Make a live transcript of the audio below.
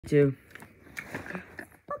Two.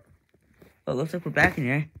 Oh, looks like we're back in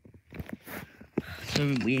here.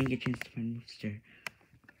 So we didn't get a chance to find woofster.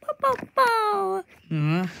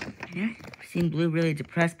 Yeah, I've seen Blue really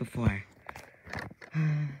depressed before.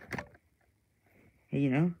 Hey, you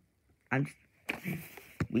know,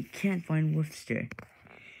 we can't find woofster.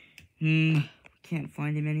 We can't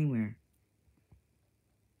find him anywhere.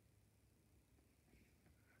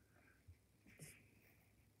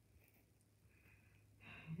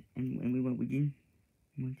 And we didn't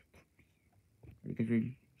want because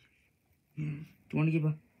we. Do you want to give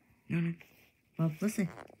up? No. Well, listen.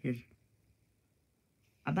 Here's.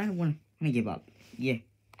 I don't want to give up. Yeah.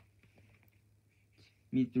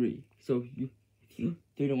 Me 3. So if you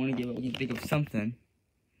 3 don't want to give up, we can think of something.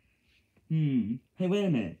 Hey, wait a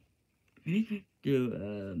minute. We do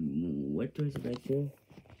what door is it right there?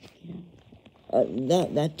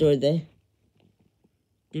 That door there.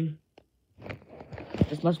 Dude.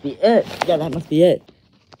 This must be it. Yeah, that must be it.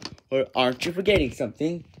 Or aren't you forgetting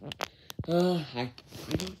something? I know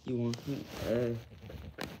you want.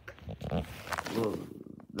 Well,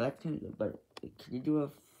 that can. But can you do a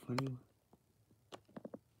funny?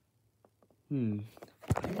 Do you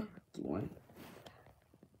want?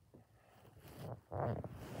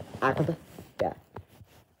 Yeah,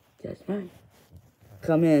 that's right.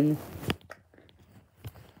 Come in.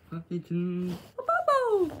 Happy to.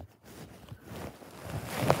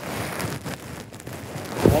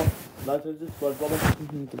 That is just what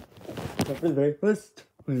the very first.